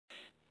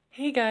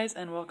Hey guys,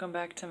 and welcome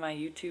back to my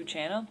YouTube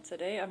channel.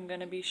 Today I'm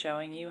going to be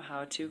showing you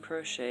how to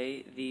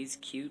crochet these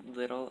cute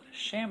little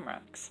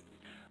shamrocks.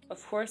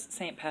 Of course,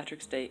 St.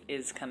 Patrick's Day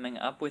is coming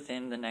up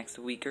within the next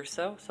week or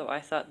so I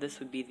thought this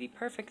would be the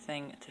perfect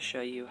thing to show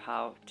you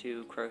how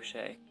to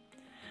crochet.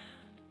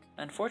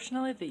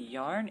 Unfortunately, the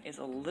yarn is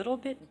a little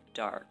bit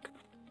dark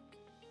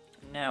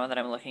now that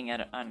I'm looking at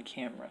it on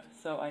camera.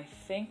 So I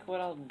think what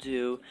I'll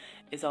do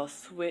is I'll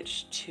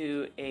switch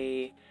to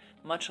a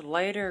much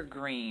lighter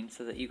green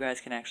so that you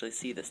guys can actually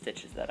see the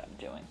stitches that I'm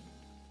doing.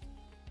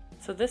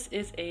 So this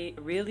is a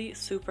really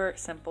super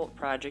simple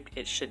project.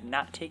 It should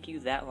not take you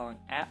that long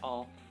at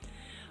all.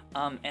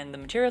 And the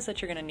materials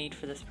that you're going to need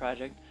for this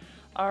project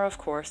are, of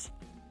course,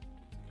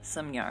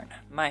 some yarn.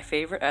 My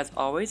favorite, as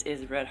always,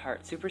 is Red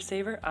Heart Super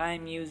Saver.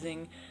 I'm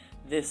using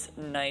this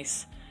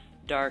nice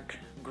dark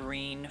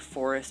green,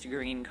 forest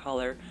green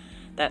color.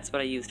 That's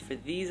what I used for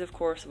these, of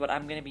course. What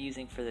I'm going to be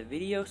using for the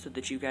video so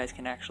that you guys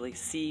can actually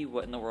see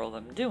what in the world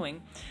I'm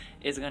doing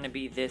is going to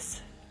be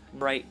this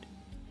bright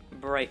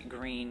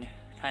green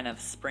kind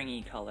of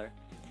springy color.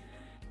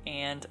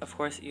 And of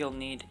course you'll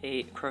need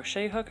a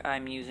crochet hook.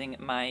 I'm using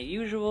my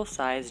usual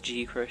size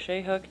G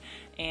crochet hook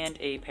and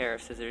a pair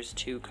of scissors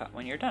to cut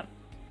when you're done.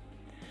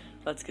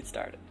 Let's get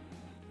started.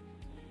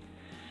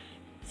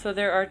 So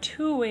there are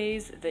two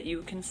ways that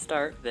you can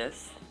start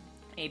this.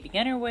 A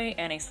beginner way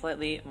and a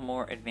slightly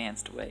more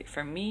advanced way.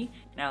 For me,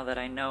 now that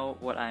I know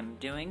what I'm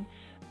doing,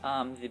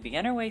 the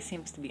beginner way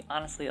seems to be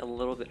honestly a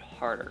little bit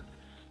harder.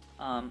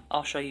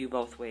 I'll show you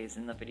both ways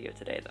in the video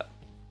today though.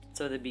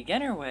 So the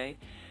beginner way,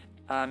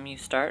 you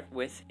start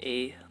with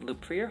a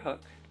loop for your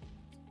hook,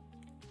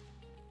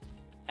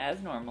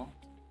 as normal,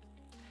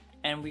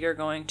 and we are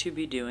going to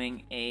be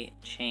doing a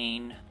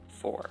chain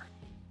 4.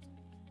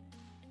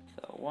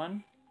 So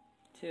 1,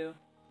 2,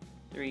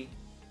 3,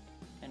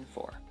 and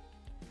 4.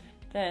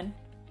 Then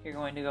you're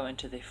going to go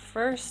into the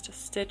first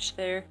stitch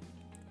there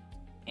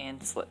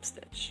and slip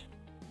stitch.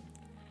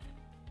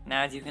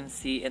 Now, as you can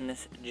see in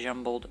this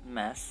jumbled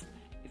mess,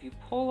 if you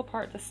pull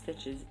apart the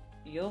stitches,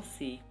 you'll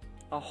see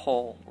a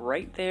hole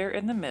right there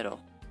in the middle.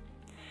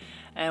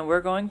 And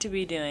we're going to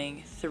be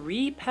doing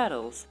 3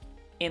 petals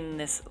in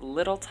this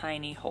little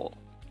tiny hole,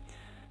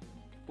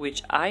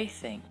 which I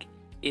think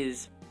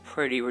is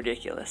pretty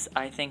ridiculous.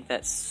 I think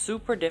that's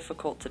super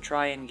difficult to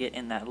try and get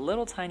in that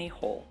little tiny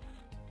hole.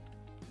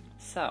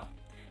 So,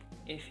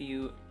 if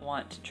you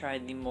want to try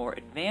the more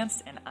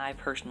advanced, and I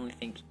personally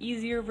think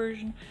easier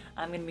version,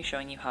 I'm going to be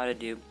showing you how to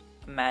do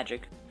a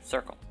magic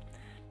circle.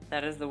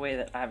 That is the way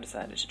that I've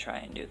decided to try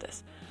and do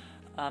this.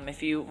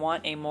 If you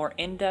want a more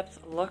in-depth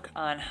look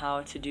on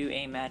how to do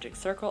a magic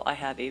circle, I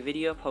have a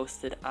video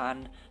posted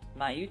on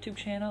my YouTube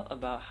channel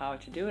about how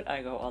to do it.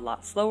 I go a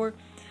lot slower.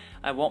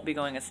 I won't be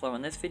going as slow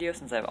in this video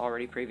since I've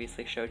already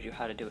previously showed you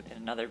how to do it in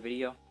another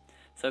video.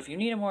 So if you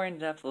need a more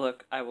in-depth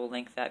look, I will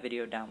link that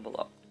video down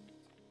below.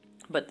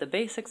 But the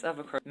basics of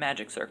a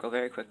magic circle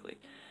very quickly.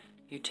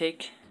 You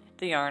take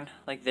the yarn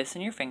like this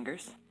in your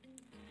fingers,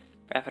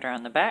 wrap it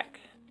around the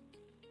back,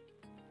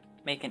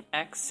 make an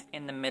X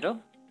in the middle,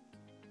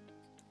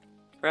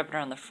 wrap it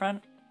around the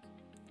front,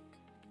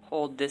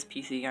 hold this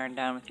piece of yarn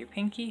down with your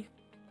pinky,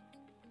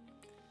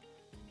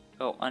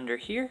 go under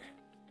here,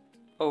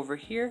 over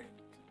here,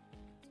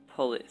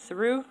 pull it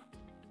through,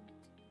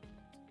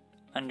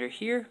 under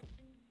here,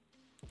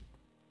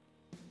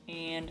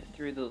 and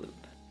through the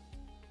loop.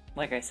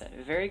 Like I said,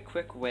 a very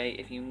quick way.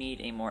 If you need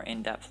a more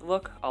in-depth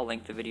look, I'll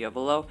link the video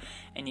below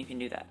and you can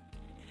do that.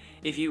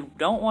 If you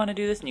don't want to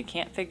do this and you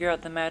can't figure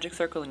out the magic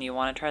circle and you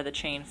want to try the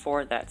chain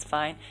 4, that's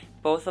fine.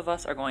 Both of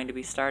us are going to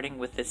be starting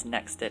with this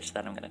next stitch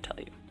that I'm going to tell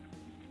you,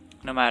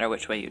 no matter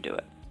which way you do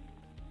it.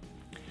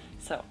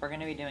 So we're going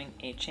to be doing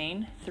a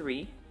chain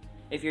 3.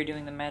 If you're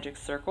doing the magic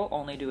circle,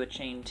 only do a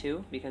chain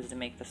 2, because to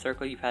make the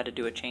circle you've had to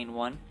do a chain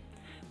 1.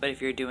 But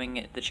if you're doing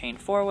it the chain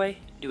 4 way,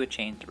 do a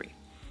chain 3.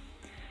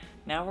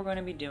 Now we're going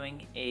to be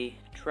doing a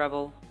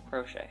treble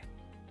crochet.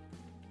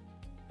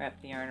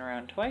 Wrap the yarn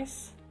around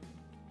twice,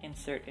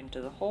 insert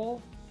into the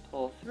hole,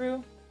 pull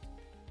through,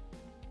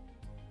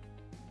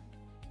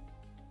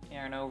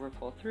 yarn over,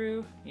 pull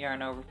through,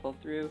 yarn over, pull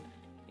through,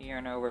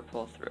 yarn over,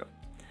 pull through.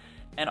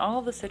 And all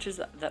of the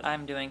stitches that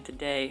I'm doing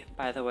today,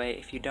 by the way,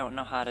 if you don't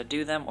know how to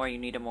do them or you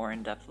need a more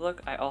in-depth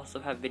look, I also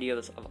have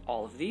videos of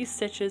all of these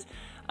stitches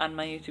on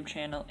my YouTube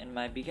channel in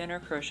my Beginner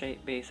Crochet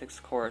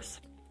Basics course,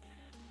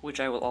 which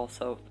I will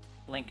also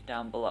link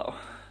down below.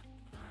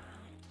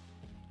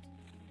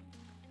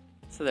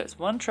 So there's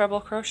one treble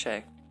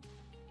crochet.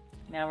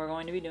 Now we're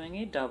going to be doing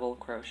a double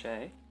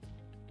crochet,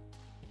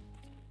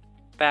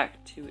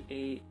 back to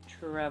a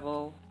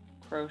treble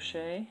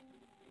crochet,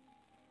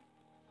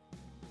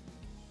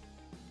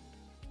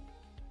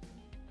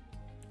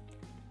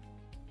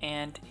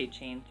 and a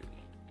chain 3.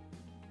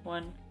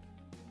 1,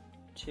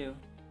 2,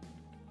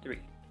 3.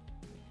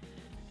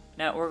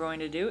 Now what we're going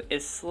to do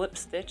is slip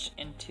stitch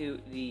into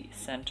the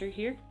center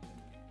here,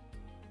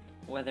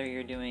 whether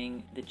you're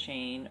doing the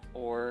chain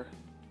or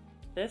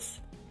this.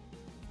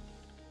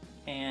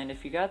 And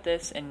if you got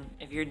this, and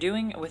if you're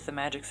doing it with the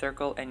magic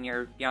circle and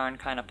your yarn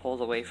kind of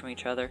pulls away from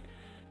each other,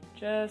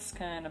 just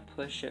kind of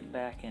push it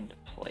back into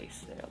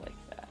place there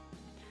like that.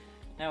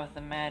 Now with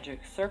the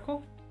magic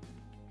circle,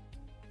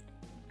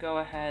 go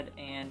ahead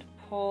and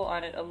pull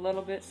on it a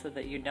little bit so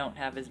that you don't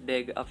have as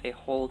big of a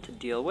hole to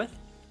deal with.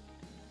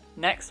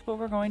 Next, what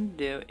we're going to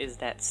do is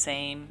that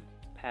same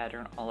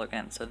pattern all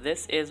again. So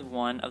this is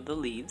one of the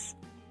leaves.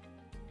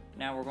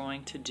 Now we're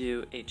going to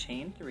do a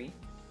chain 3.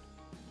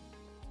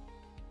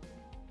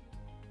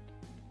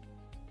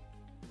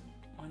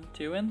 1,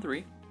 2, and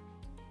 3.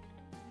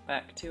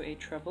 Back to a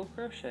treble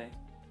crochet.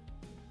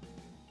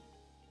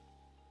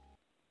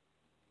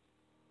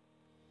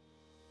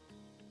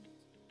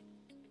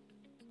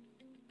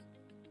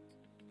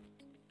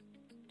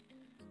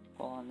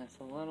 Pull on this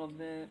a little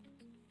bit.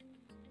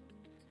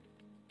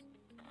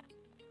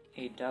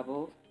 A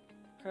double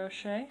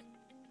crochet.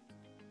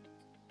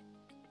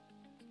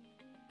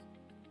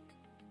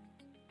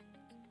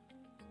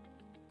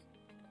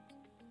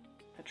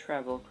 A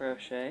treble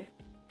crochet.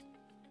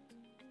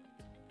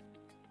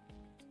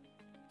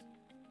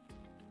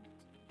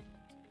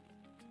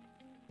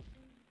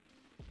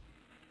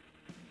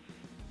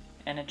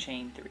 And a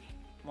chain 3.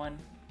 1,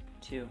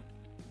 2,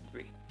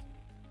 3.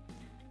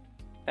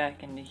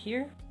 Back into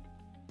here,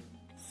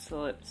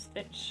 slip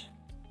stitch,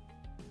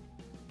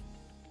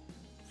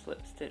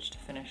 slip stitch to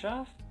finish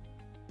off,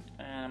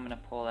 and I'm going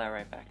to pull that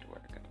right back to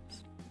where it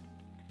goes.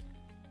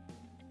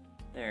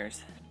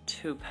 There's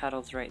 2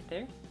 petals right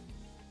there.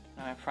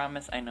 Now I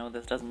promise, I know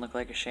this doesn't look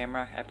like a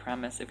shamrock, I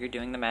promise if you're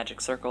doing the magic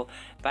circle,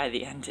 by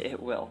the end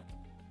it will.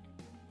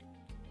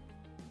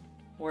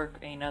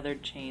 Work another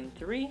chain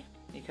 3,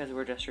 because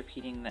we're just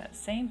repeating that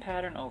same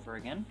pattern over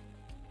again,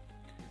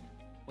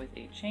 with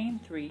a chain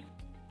 3,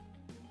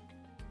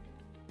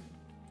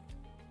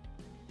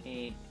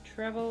 a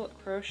treble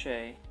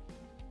crochet,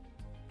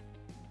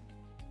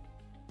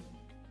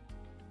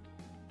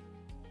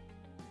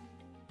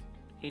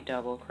 a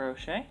double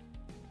crochet,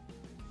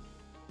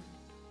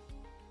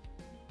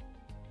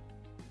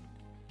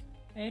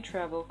 a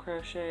treble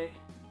crochet,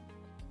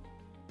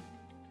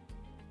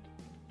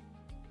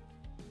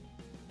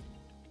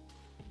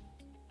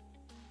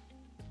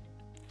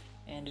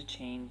 and a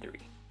chain 3.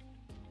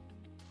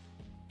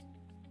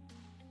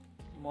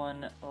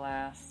 One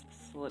last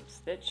slip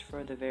stitch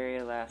for the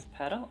very last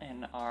petal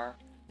in our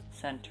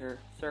center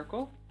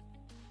circle.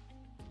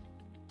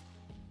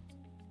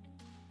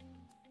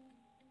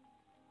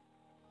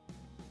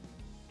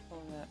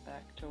 Pull that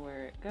back to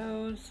where it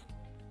goes.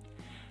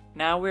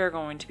 Now we are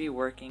going to be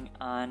working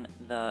on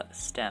the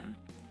stem.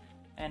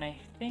 And I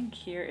think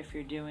here, if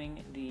you're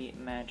doing the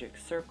magic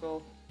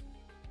circle,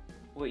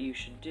 what you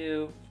should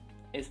do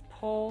is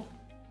pull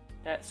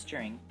that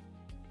string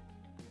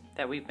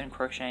that we've been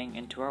crocheting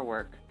into our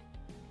work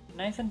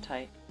nice and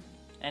tight,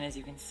 and as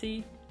you can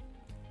see,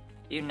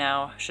 you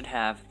now should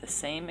have the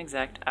same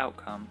exact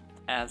outcome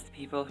as the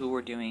people who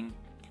were doing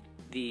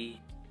the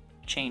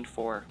chain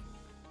 4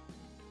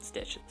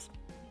 stitches.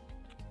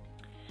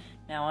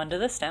 Now onto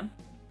the stem,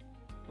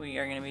 we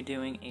are going to be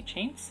doing a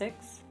chain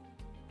 6,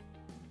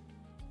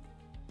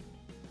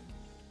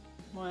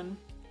 1,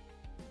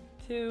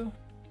 2,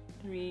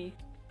 3,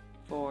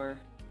 4,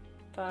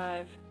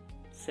 5,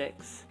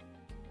 6,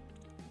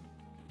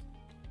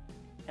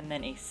 and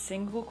then a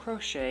single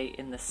crochet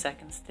in the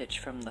second stitch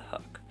from the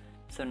hook.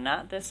 So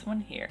not this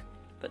one here,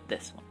 but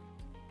this one.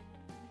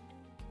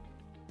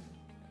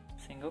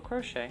 Single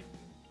crochet.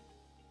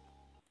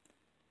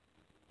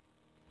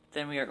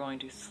 Then we are going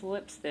to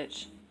slip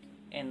stitch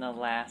in the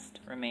last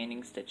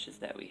remaining stitches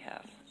that we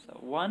have. So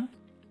 1,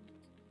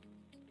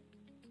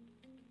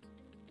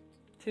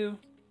 2,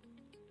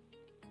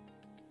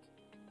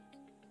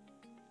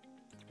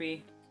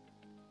 3,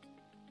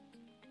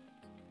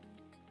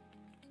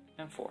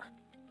 and 4.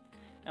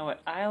 Now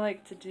what I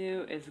like to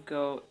do is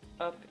go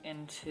up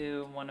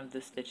into one of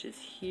the stitches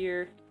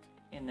here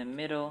in the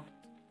middle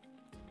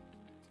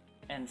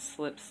and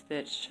slip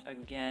stitch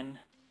again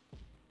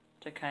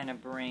to kind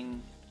of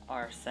bring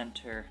our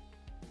center,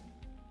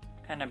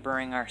 kind of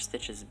bring our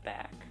stitches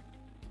back.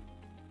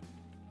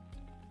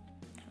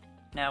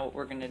 Now what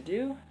we're going to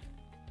do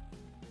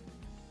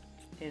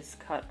is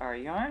cut our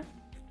yarn,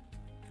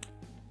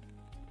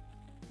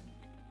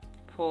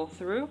 pull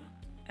through,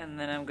 and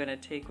then I'm going to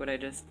take what I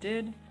just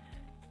did,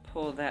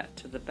 pull that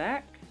to the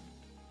back,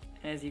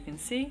 and as you can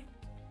see,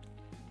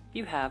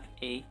 you have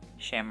a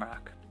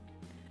shamrock.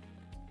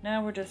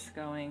 Now we're just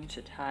going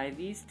to tie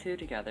these two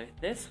together.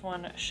 This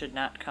one should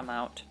not come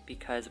out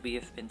because we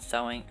have been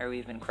sewing, or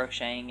we've been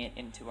crocheting it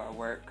into our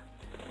work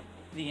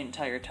the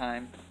entire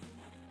time.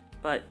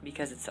 But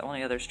because it's the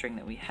only other string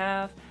that we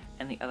have,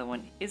 and the other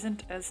one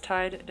isn't as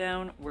tied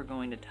down, we're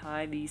going to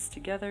tie these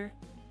together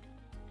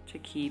to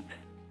keep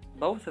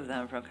both of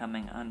them from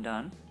coming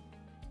undone.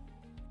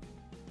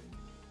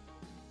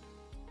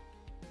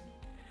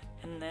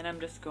 And then I'm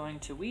just going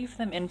to weave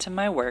them into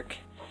my work,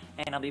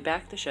 and I'll be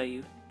back to show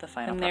you the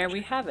final project. And there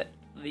we have it,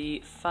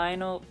 the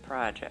final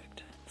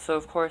project. So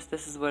of course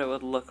this is what it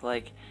would look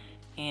like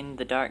in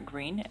the dark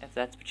green if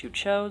that's what you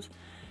chose,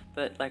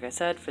 but like I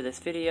said, for this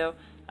video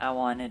I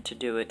wanted to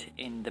do it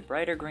in the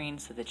brighter green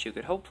so that you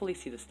could hopefully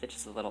see the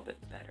stitches a little bit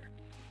better.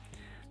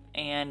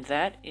 And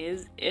that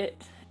is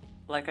it.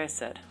 Like I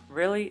said,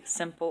 really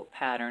simple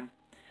pattern.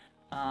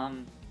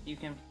 You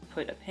can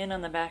put a pin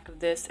on the back of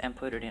this and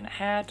put it in a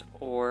hat,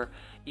 or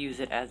use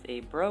it as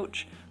a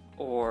brooch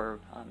or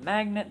a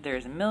magnet.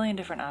 There's a million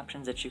different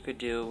options that you could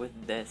do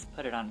with this.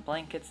 Put it on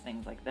blankets,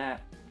 things like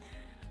that.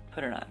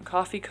 Put it on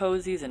coffee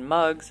cozies and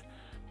mugs.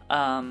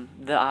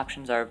 The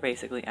options are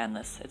basically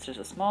endless. It's just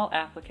a small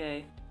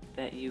applique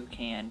that you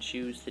can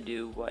choose to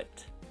do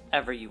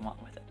whatever you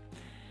want with it.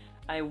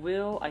 I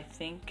will, I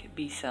think,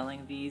 be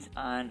selling these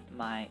on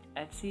my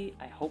Etsy.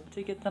 I hope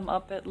to get them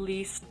up at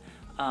least.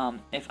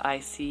 If I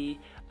see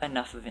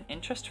enough of an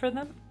interest for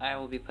them, I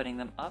will be putting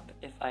them up.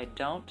 If I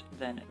don't,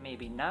 then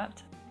maybe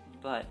not,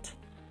 but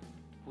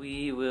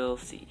we will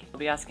see. I'll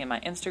be asking my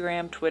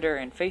Instagram, Twitter,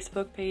 and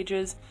Facebook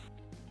pages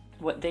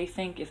what they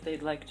think, if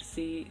they'd like to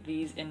see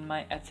these in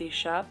my Etsy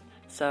shop.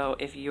 So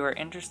if you are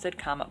interested,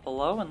 comment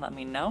below and let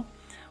me know,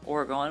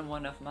 or go on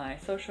one of my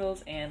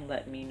socials and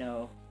let me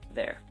know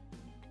there.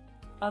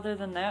 Other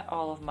than that,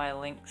 all of my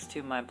links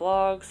to my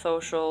blog,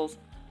 socials,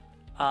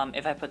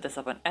 if I put this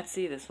up on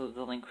Etsy,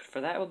 the link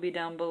for that will be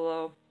down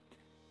below.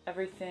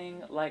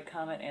 Everything, like,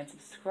 comment, and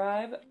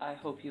subscribe. I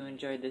hope you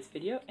enjoyed this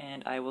video,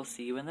 and I will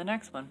see you in the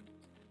next one.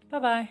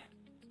 Bye-bye!